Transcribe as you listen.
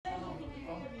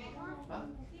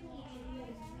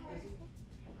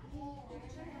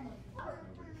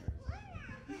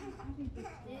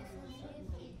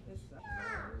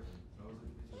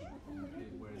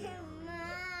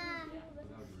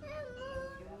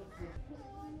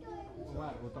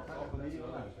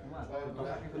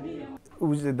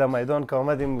در میدان که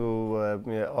آمدیم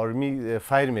آرمی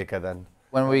فایر میکردن.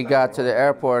 When we got to the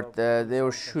airport, they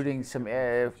were shooting some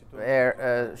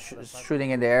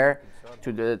shooting in the air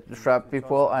to disrupt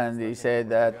people, and they said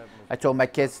that I told my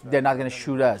kids they're not going to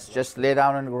shoot us. Just lay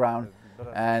down on the ground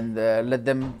and let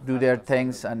them do their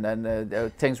things, and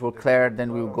then things will clear.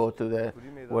 Then we will go to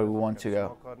where we want to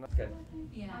go.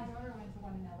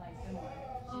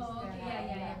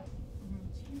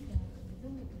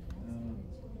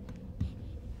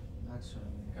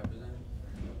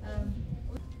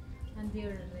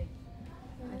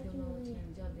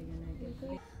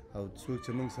 او څوک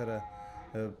چې موږ سره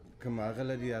کوم هغه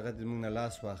لري هغه د موږ نه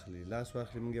لاس واخلي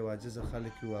موږ عاجز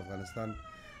خلک یو افغانستان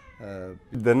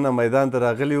دننه میدان ته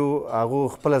راغلي وو هغو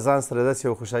خپله ځان سره داسې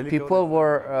یو خوشحالي People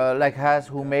were like us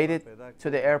who made it to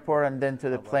the airport and then to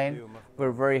the plane.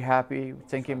 We're very happy,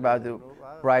 thinking about the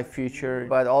bright future,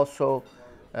 but also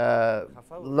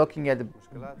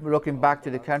looking back to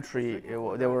the country,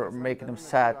 they were making them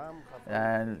sad,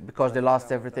 and because they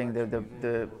lost everything,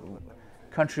 the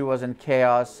country was in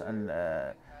chaos, and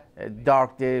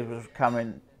dark days was coming.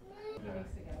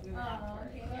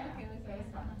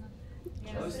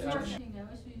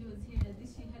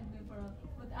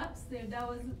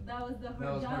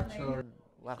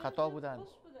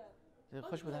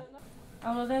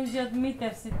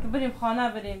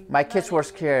 My kids were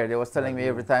scared. They was telling me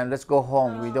every time, let's go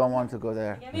home, we don't want to go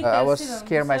there. I was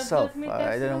scared myself.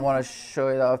 I didn't want to show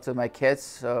it off to my kids,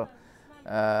 so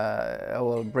I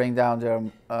will bring down their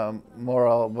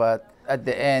moral. But at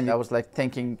the end, I was like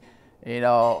thinking, you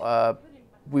know,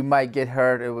 we might get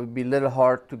hurt. It would be a little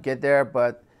hard to get there,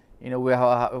 but you know,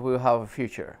 we'll have a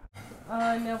future.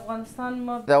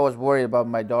 I was worried about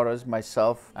my daughters,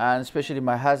 myself, and especially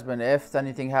my husband. If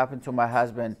anything happened to my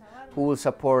husband, who will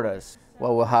support us?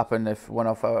 What will happen if one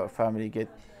of our family get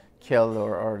killed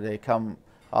or they come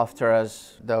after us?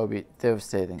 That would be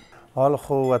devastating.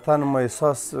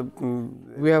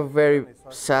 We have a very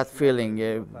sad feeling.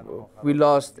 We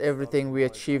lost everything we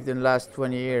achieved in the last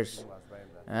 20 years,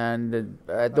 and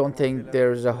I don't think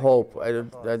there's a hope.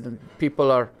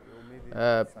 People are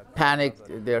panicked,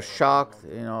 they're shocked,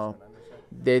 you know,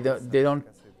 they don't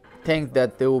think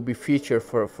that there will be future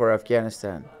for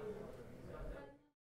Afghanistan.